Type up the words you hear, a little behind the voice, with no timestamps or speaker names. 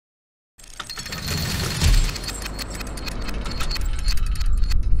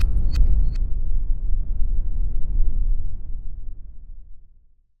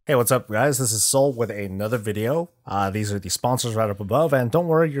Hey, what's up guys? This is Soul with another video. These are the sponsors right up above, and don't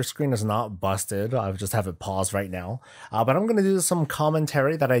worry, your screen is not busted. I just have it paused right now. But I'm going to do some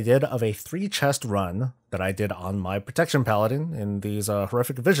commentary that I did of a 3-chest run that I did on my Protection Paladin in these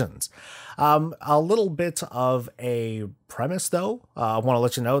horrific visions. A little bit of a premise though. I want to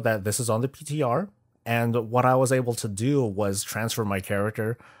let you know that this is on the PTR, and what I was able to do was transfer my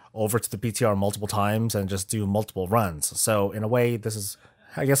character over to the PTR multiple times and just do multiple runs. So in a way, this is,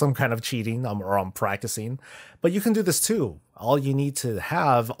 I guess I'm kind of cheating, or I'm practicing, but you can do this too. All you need to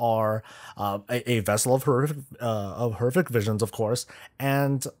have are a vessel of horrific visions, of course,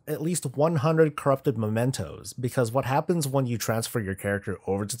 and at least 100 corrupted mementos, because what happens when you transfer your character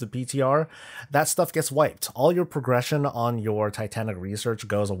over to the PTR, that stuff gets wiped. All your progression on your Titanic research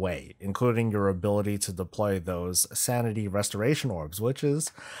goes away, including your ability to deploy those sanity restoration orbs, which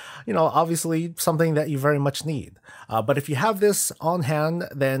is, you know, obviously something that you very much need. But if you have this on hand,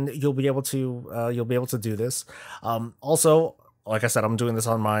 then you'll be able to do this. Also, like I said, I'm doing this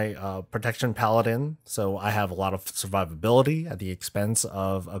on my Protection Paladin, so I have a lot of survivability at the expense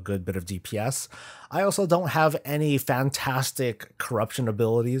of a good bit of DPS. I also don't have any fantastic corruption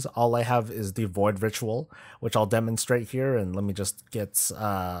abilities. All I have is the Void Ritual, which I'll demonstrate here, and let me just get,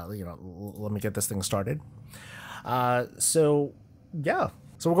 let me get this thing started. So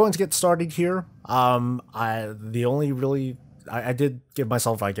we're going to get started here. I did give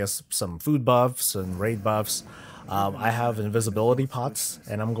myself, I guess, some food buffs and raid buffs. I have invisibility pots,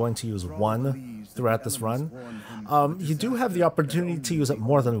 and I'm going to use one throughout this run. You do have the opportunity to use it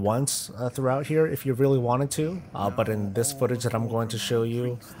more than once throughout here if you really wanted to, but in this footage that I'm going to show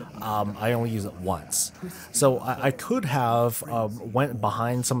you, I only use it once. So I could have went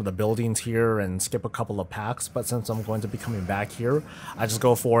behind some of the buildings here and skip a couple of packs, but since I'm going to be coming back here, I just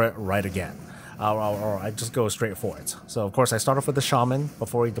go for it right again. Or I just go straight for it. So of course I start off with the shaman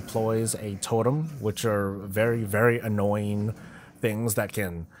before he deploys a totem, which are very, very annoying things that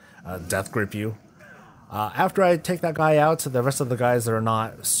can death grip you. After I take that guy out, the rest of the guys are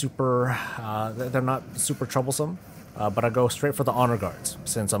not super, they're not super troublesome. But I go straight for the honor guards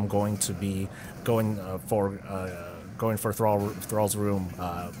since I'm going to be going for Thrall's room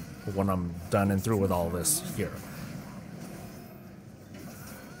when I'm done and through with all this here.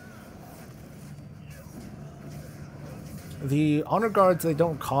 The honor guards, they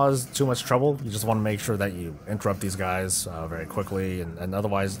don't cause too much trouble. You just want to make sure that you interrupt these guys very quickly, and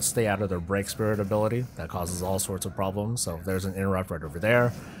otherwise stay out of their break spirit ability. That causes all sorts of problems. So if there's an interrupt right over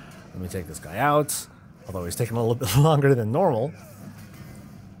there, let me take this guy out, although he's taking a little bit longer than normal.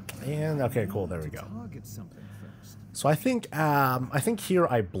 And okay, cool, there we go. So I think here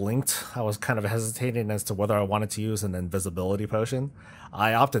I blinked. I was kind of hesitating as to whether I wanted to use an invisibility potion.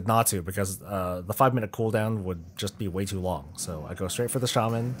 I opted not to because the 5-minute cooldown would just be way too long. So I go straight for the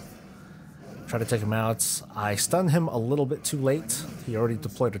shaman, try to take him out. I stun him a little bit too late. He already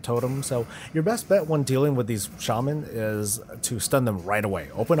deployed a totem. So your best bet when dealing with these shaman is to stun them right away.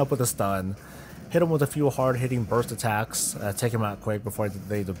 Open up with a stun, hit him with a few hard-hitting burst attacks, take him out quick before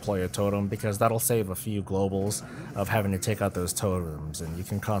they deploy a totem, because that'll save a few globals of having to take out those totems, and you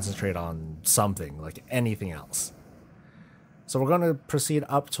can concentrate on something, like anything else. So we're going to proceed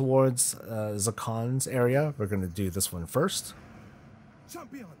up towards Zakan's area. We're going to do this one first.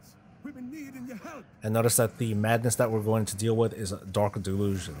 Champions, we've been needing your help. And notice that the madness that we're going to deal with is Dark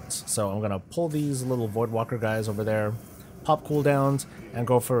Delusions. So I'm going to pull these little Voidwalker guys over there, pop cooldowns, and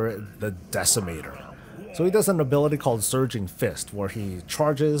go for the Decimator. So he does an ability called Surging Fist, where he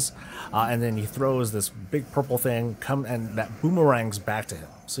charges, and then he throws this big purple thing, and that boomerangs back to him.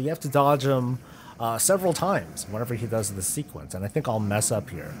 So you have to dodge him several times whenever he does this sequence, and I think I'll mess up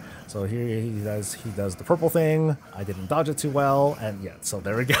here. So here he does the purple thing. I didn't dodge it too well, and yeah, so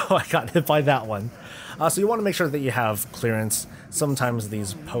there we go. I got hit by that one. So you want to make sure that you have clearance. Sometimes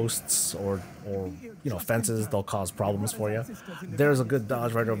these posts or fences, they'll cause problems for you. There's a good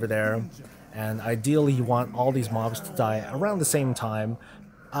dodge right over there, and ideally you want all these mobs to die around the same time.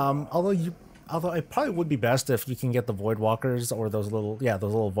 Although it probably would be best if you can get the Voidwalkers or those little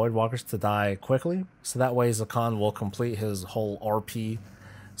Voidwalkers to die quickly, so that way Zakan will complete his whole RP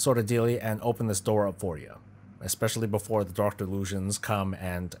sort of dealie and open this door up for you, especially before the Dark Delusions come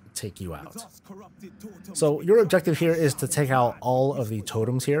and take you out. So your objective here is to take out all of the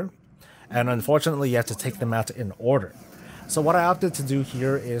totems here, and unfortunately you have to take them out in order. So what I opted to do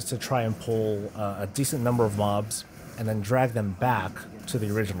here is to try and pull a decent number of mobs and then drag them back to the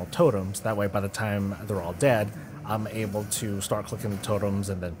original totems. That way by the time they're all dead, I'm able to start clicking the totems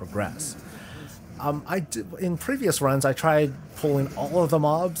and then progress. In previous runs, I tried pulling all of the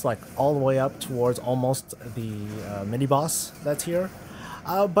mobs, like all the way up towards almost the mini-boss that's here.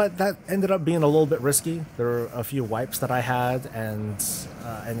 But that ended up being a little bit risky. There were a few wipes that I had, and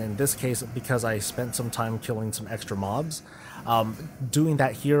in this case, because I spent some time killing some extra mobs, doing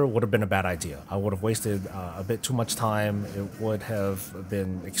that here would have been a bad idea. I would have wasted a bit too much time. It would have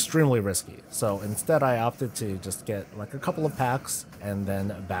been extremely risky. So instead, I opted to just get like a couple of packs and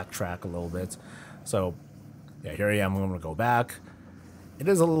then backtrack a little bit. So yeah, here I am. I'm going to go back. It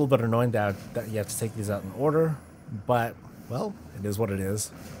is a little bit annoying that you have to take these out in order, but well, it is what it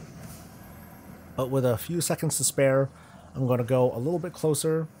is. But with a few seconds to spare, I'm going to go a little bit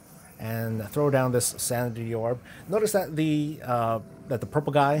closer and throw down this sanity orb. Notice that the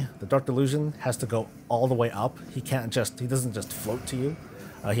purple guy, the Dark Delusion, has to go all the way up. He doesn't just float to you.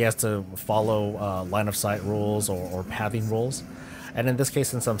 He has to follow line of sight rules or pathing rules. And in this case,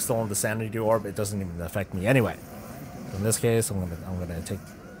 since I'm still in the sanity orb, it doesn't even affect me anyway. In this case, I'm gonna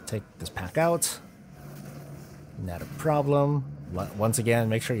take this pack out. Not a problem. Once again,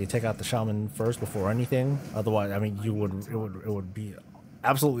 make sure you take out the shaman first before anything. Otherwise, I mean, it would be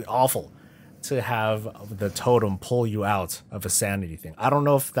absolutely awful to have the totem pull you out of a sanity thing. I don't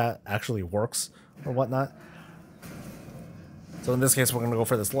know if that actually works or whatnot. So in this case, we're gonna go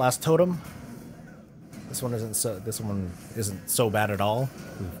for this last totem. This one isn't so bad at all.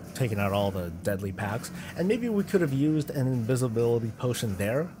 We've taken out all the deadly packs, and maybe we could have used an invisibility potion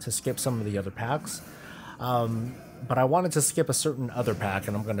there to skip some of the other packs. But I wanted to skip a certain other pack,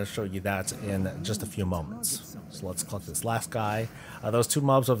 and I'm going to show you that in just a few moments. So let's collect this last guy. Those two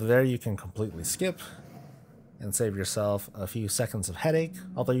mobs over there you can completely skip and save yourself a few seconds of headache,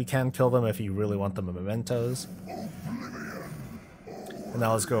 although you can kill them if you really want the mementos. And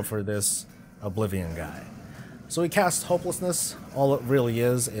now let's go for this Oblivion guy. So he casts Hopelessness. All it really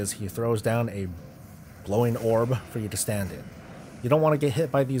is he throws down a glowing orb for you to stand in. You don't want to get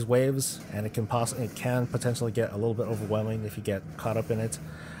hit by these waves, and it can potentially get a little bit overwhelming if you get caught up in it.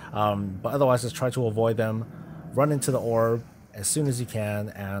 But otherwise, just try to avoid them. Run into the orb as soon as you can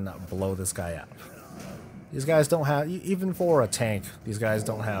and blow this guy up. These guys don't have, even for a tank, these guys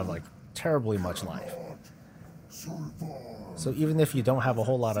don't have like terribly much life. So even if you don't have a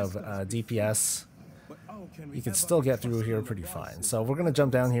whole lot of DPS, you can still get through here pretty fine. So we're going to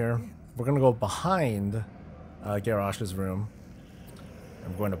jump down here. We're going to go behind Garrosh's room.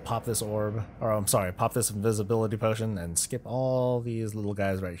 I'm going to pop this orb, or I'm sorry, pop this invisibility potion and skip all these little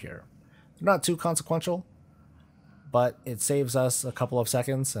guys right here. They're not too consequential, but it saves us a couple of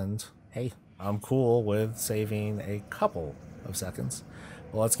seconds, and hey, I'm cool with saving a couple of seconds.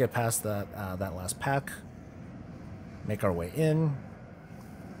 Well, let's get past that last pack, make our way in.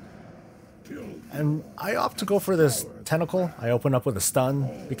 And I opt to go for this tentacle. I open up with a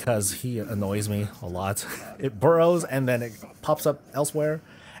stun because he annoys me a lot. It burrows and then it pops up elsewhere.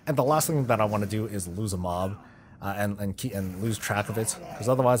 And the last thing that I want to do is lose a mob and lose track of it, because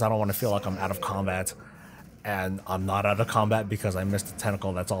otherwise I don't want to feel like I'm out of combat. And I'm not out of combat because I missed a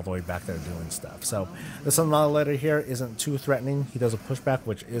tentacle that's all the way back there doing stuff. So this Annihilator here isn't too threatening. He does a pushback,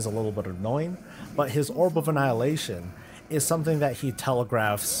 which is a little bit annoying, but his Orb of Annihilation is something that he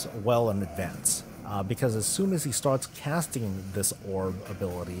telegraphs well in advance, because as soon as he starts casting this orb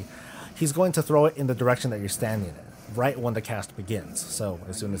ability, he's going to throw it in the direction that you're standing in, right when the cast begins. So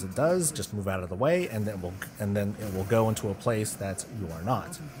as soon as it does, just move out of the way, and then it will go into a place that you are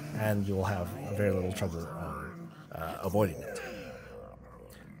not, and you will have very little trouble avoiding it.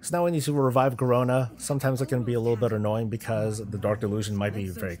 So now we need to revive Garona. Sometimes it can be a little bit annoying because the Dark Delusion might be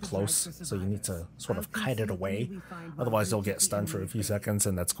very close, so you need to sort of kite it away. Otherwise you'll get stunned for a few seconds,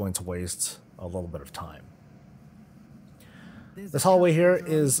 and that's going to waste a little bit of time. This hallway here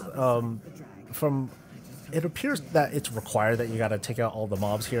is it appears that it's required that you got to take out all the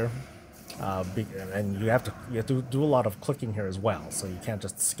mobs here, and you have to do a lot of clicking here as well, so you can't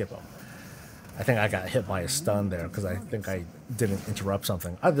just skip them. I think I got hit by a stun there because I think I didn't interrupt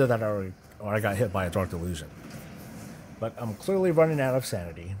something. Either that or I got hit by a Dark Delusion. But I'm clearly running out of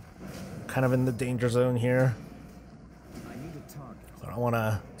sanity. I'm kind of in the danger zone here. So I want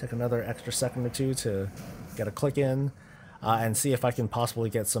to take another extra second or two to get a click in and see if I can possibly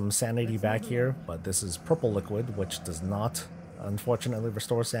get some sanity back here. But this is purple liquid, which does not, unfortunately,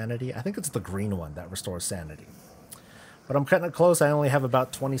 restore sanity. I think it's the green one that restores sanity. But I'm cutting it close. I only have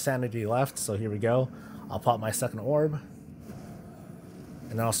about 20 sanity left, so here we go. I'll pop my second orb,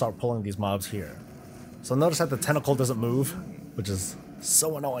 and then I'll start pulling these mobs here. So notice that the tentacle doesn't move, which is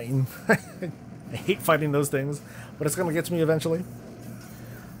so annoying. I hate fighting those things, but it's going to get to me eventually.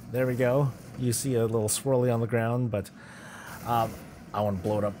 There we go. You see a little swirly on the ground, but I want to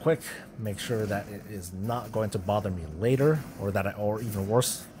blow it up quick, make sure that it is not going to bother me later, or even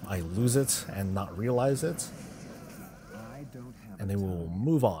worse, I lose it and not realize it. and then we'll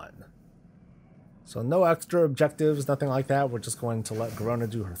move on. So no extra objectives, nothing like that. We're just going to let Garona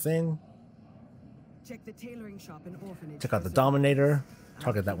do her thing. Check the tailoring shop and orphanage. Check out the Dominator.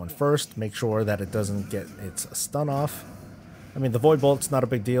 Target that one first. Make sure that it doesn't get its stun off. I mean, the Void Bolt's not a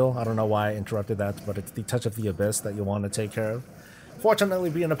big deal. I don't know why I interrupted that, but it's the Touch of the Abyss that you want to take care of. Fortunately,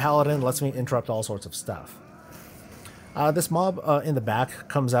 being a Paladin lets me interrupt all sorts of stuff. This mob in the back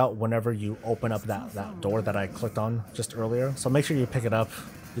comes out whenever you open up that door that I clicked on just earlier. So make sure you pick it up.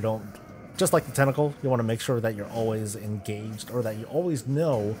 You don't... Just like the Tentacle, you want to make sure that you're always engaged, or that you always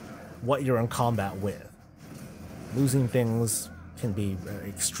know what you're in combat with. Losing things can be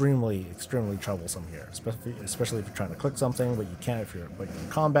extremely troublesome here, especially if you're trying to click something, but you can't if you're in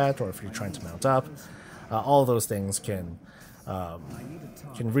combat, or if you're trying to mount up. All those things can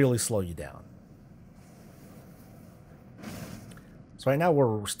really slow you down. So right now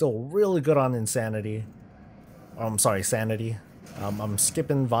we're still really good on Insanity. I'm sorry, Sanity. I'm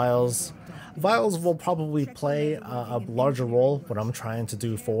skipping Vials. Vials will probably play a larger role when I'm trying to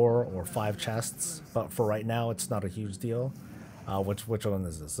do 4 or 5 chests, but for right now it's not a huge deal. Which one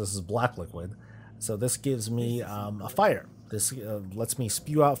is this? This is Black Liquid. So this gives me a fire. This lets me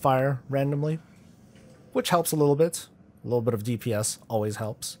spew out fire randomly, which helps a little bit. A little bit of DPS always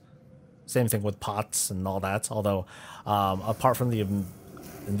helps. Same thing with pots and all that, although apart from the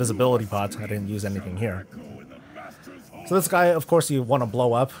invisibility pot, I didn't use anything here. So this guy, of course, you want to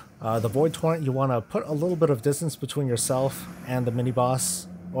blow up. The Void Torrent, you want to put a little bit of distance between yourself and the mini-boss,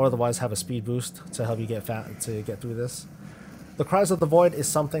 or otherwise have a speed boost to help you get through this. The Cries of the Void is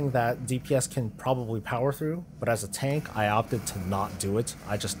something that DPS can probably power through, but as a tank, I opted to not do it.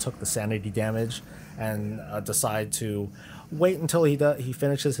 I just took the sanity damage and decide to wait until he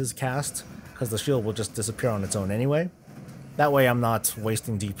finishes his cast, because the shield will just disappear on its own anyway. That way I'm not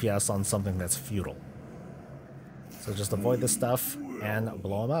wasting DPS on something that's futile. So just avoid this stuff and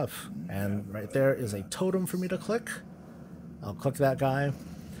blow him up. And right there is a totem for me to click. I'll click that guy.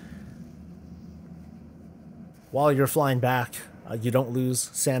 While you're flying back, you don't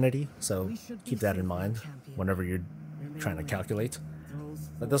lose sanity, so keep that in mind whenever you're trying to calculate.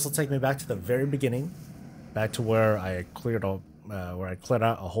 But this will take me back to the very beginning, back to where I cleared out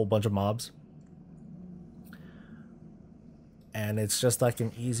a whole bunch of mobs. And it's just like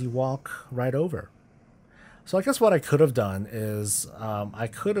an easy walk right over. So I guess what I could have done is I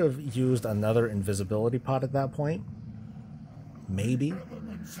could have used another invisibility pot at that point. Maybe.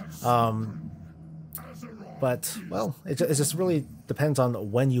 But, well, it just really depends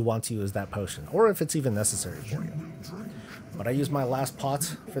on when you want to use that potion, or if it's even necessary for you. But I used my last pot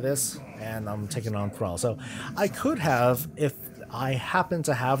for this, and I'm taking it on Thrall. So I could have, if I happen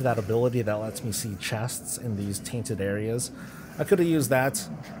to have that ability that lets me see chests in these tainted areas, I could have used that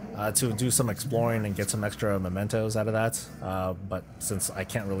to do some exploring and get some extra mementos out of that. But since I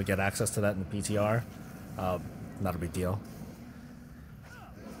can't really get access to that in the PTR, not a big deal.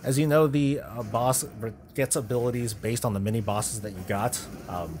 As you know, the boss gets abilities based on the mini-bosses that you got.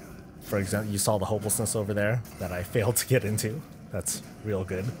 For example, you saw the hopelessness over there that I failed to get into. That's real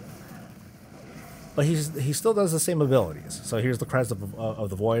good. But he still does the same abilities. So here's the Cries of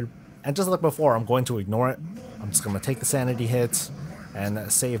the Void. And just like before, I'm going to ignore it. I'm just going to take the sanity hits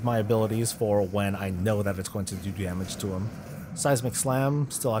and save my abilities for when I know that it's going to do damage to him. Seismic Slam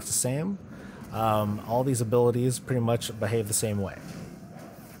still acts the same. All these abilities pretty much behave the same way.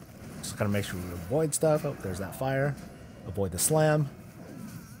 Just gotta make sure we avoid stuff. Oh, there's that fire. Avoid the slam.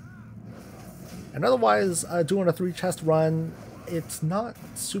 And otherwise, doing a 3-chest run, it's not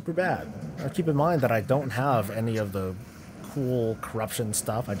super bad. Keep in mind that I don't have any of the cool corruption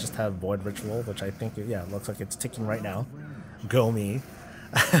stuff. I just have Void Ritual, which I think, yeah, it looks like it's ticking right now. Go me.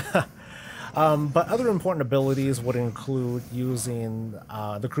 But other important abilities would include using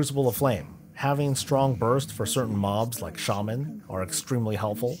the Crucible of Flame. Having strong burst for certain mobs like Shaman are extremely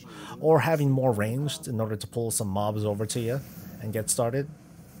helpful, or having more ranged in order to pull some mobs over to you and get started.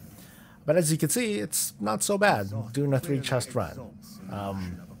 But as you can see, it's not so bad doing a 3-chest run.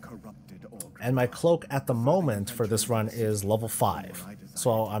 And my cloak at the moment for this run is level 5.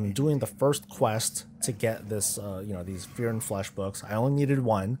 So I'm doing the first quest to get this, these Fear and Flesh books. I only needed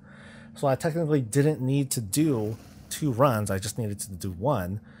 1, so I technically didn't need to do 2 runs. I just needed to do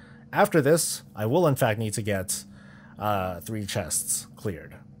 1. After this, I will in fact need to get 3 chests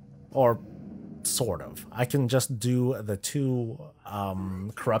cleared. Or sort of. I can just do the 2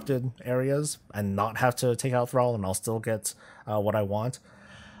 corrupted areas and not have to take out Thrall, and I'll still get what I want.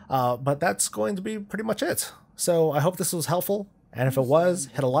 But that's going to be pretty much it. So I hope this was helpful. And if it was,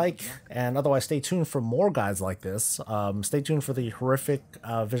 hit a like, and otherwise stay tuned for more guides like this. Stay tuned for the Horrific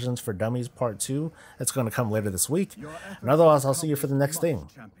Visions for Dummies Part 2. It's going to come later this week. And otherwise, I'll see you for the next thing.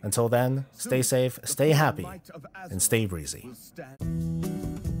 Until then, stay safe, stay happy, and stay breezy.